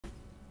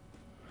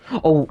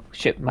Oh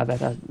shit, my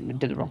bad. I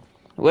did it wrong.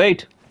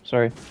 Wait,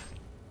 sorry.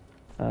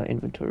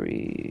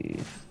 Inventory.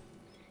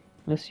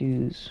 Let's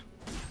use.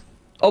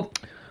 Oh,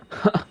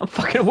 I'm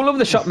fucking all over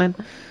the shop, man.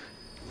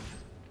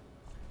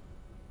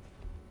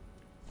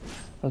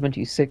 I was meant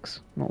to use 6,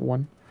 not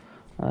 1.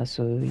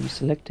 So you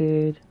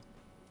selected.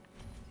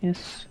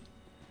 Yes.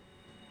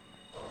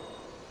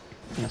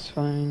 That's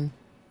fine.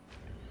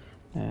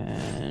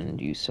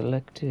 And you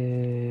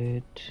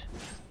selected.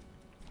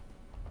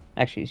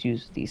 Actually, let's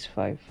use these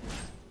 5.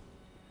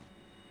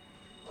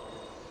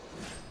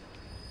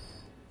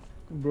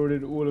 Bro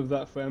did all of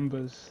that for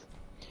embers.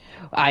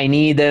 I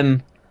need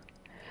them.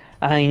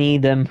 I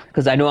need them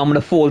because I know I'm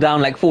gonna fall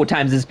down like 4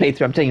 times this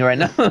playthrough. I'm telling you right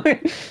now.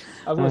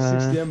 I've got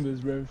 60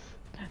 embers, bro.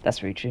 That's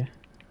very true.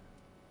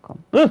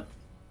 Come,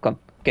 come.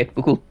 Okay,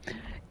 we're cool.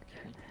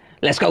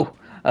 Let's go.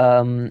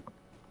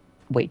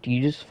 Wait, do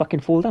you just fucking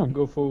fall down?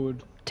 Go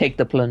forward. Take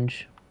the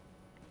plunge.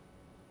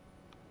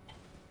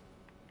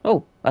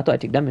 Oh, I thought I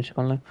take damage. I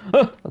can't lie.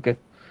 Oh, okay.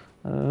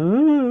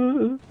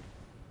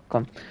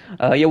 Come.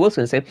 Yeah, what else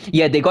gonna say?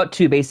 Yeah, they got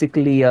to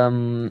basically.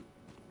 Okay,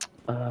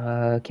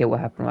 what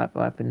happened?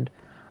 What happened?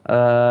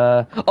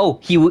 Oh,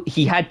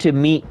 he had to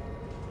meet.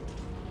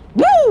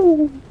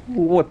 Woo!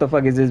 What the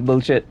fuck is this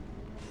bullshit?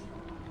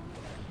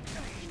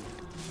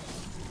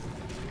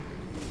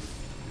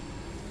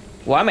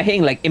 Why am I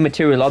hitting like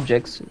immaterial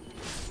objects?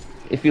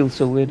 It feels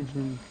so weird.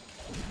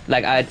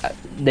 Like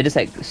they're just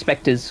like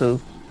specters, so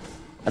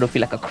I don't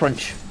feel like a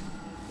crunch.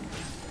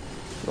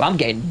 Well, I'm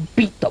getting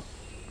beat up.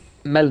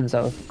 Melons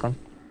out. Come.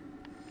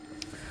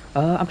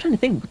 I'm trying to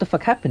think what the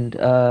fuck happened.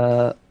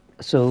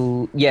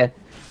 So yeah,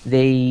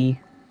 they.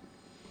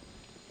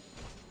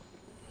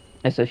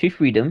 So she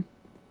freed him.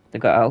 They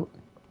got out.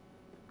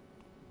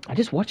 I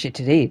just watched it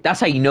today. That's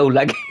how you know,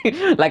 like,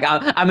 like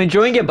I'm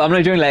enjoying it, but I'm not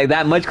enjoying it like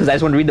that much because I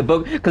just want to read the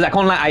book. Because I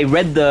can't like I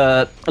read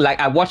the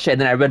I watched it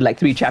and then I read like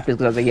 3 chapters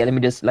because I was like, yeah, let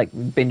me just like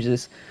binge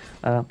this.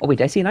 Oh wait,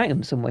 did I see an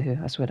item somewhere here?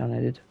 I swear down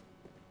I did.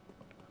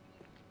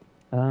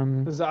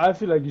 Because I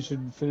feel like you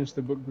should finish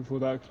the book before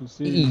the actual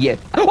series. Yeah.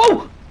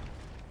 Oh.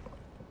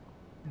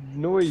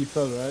 No way you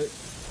fell, right?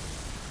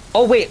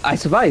 Oh wait, I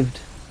survived.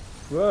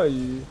 Where are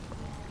you?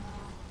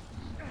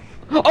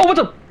 Oh, what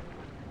the?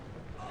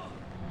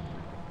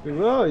 Wait,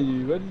 where are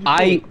you? Where did you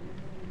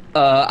go?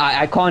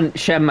 I can't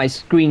share my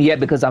screen yet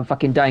because I'm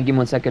fucking dying. Give me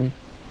 1 second.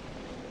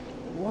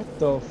 What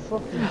the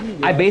fuck did you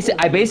do?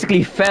 I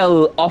basically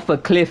fell off a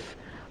cliff,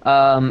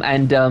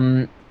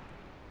 and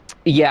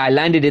yeah, I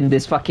landed in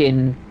this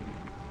fucking.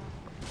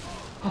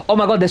 Oh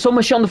my god, there's so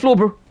much shit on the floor,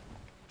 bro.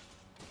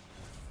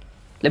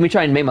 Let me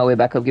try and make my way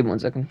back up. Give me 1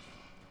 second.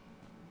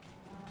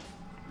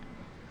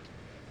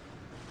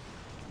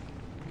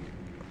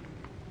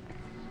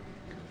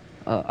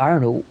 I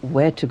don't know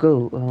where to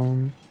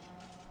go.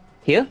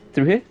 Here?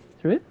 Through here?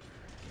 Through here?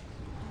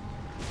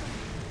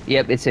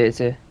 Yep, it's here, it's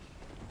here.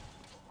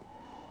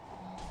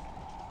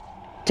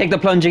 Take the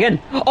plunge again.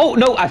 Oh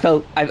no, I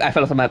fell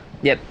off the map.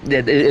 Yep,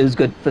 it was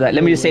good for that.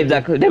 Let me just save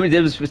that. Let me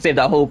just save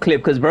that whole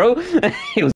clip, cause bro, it was.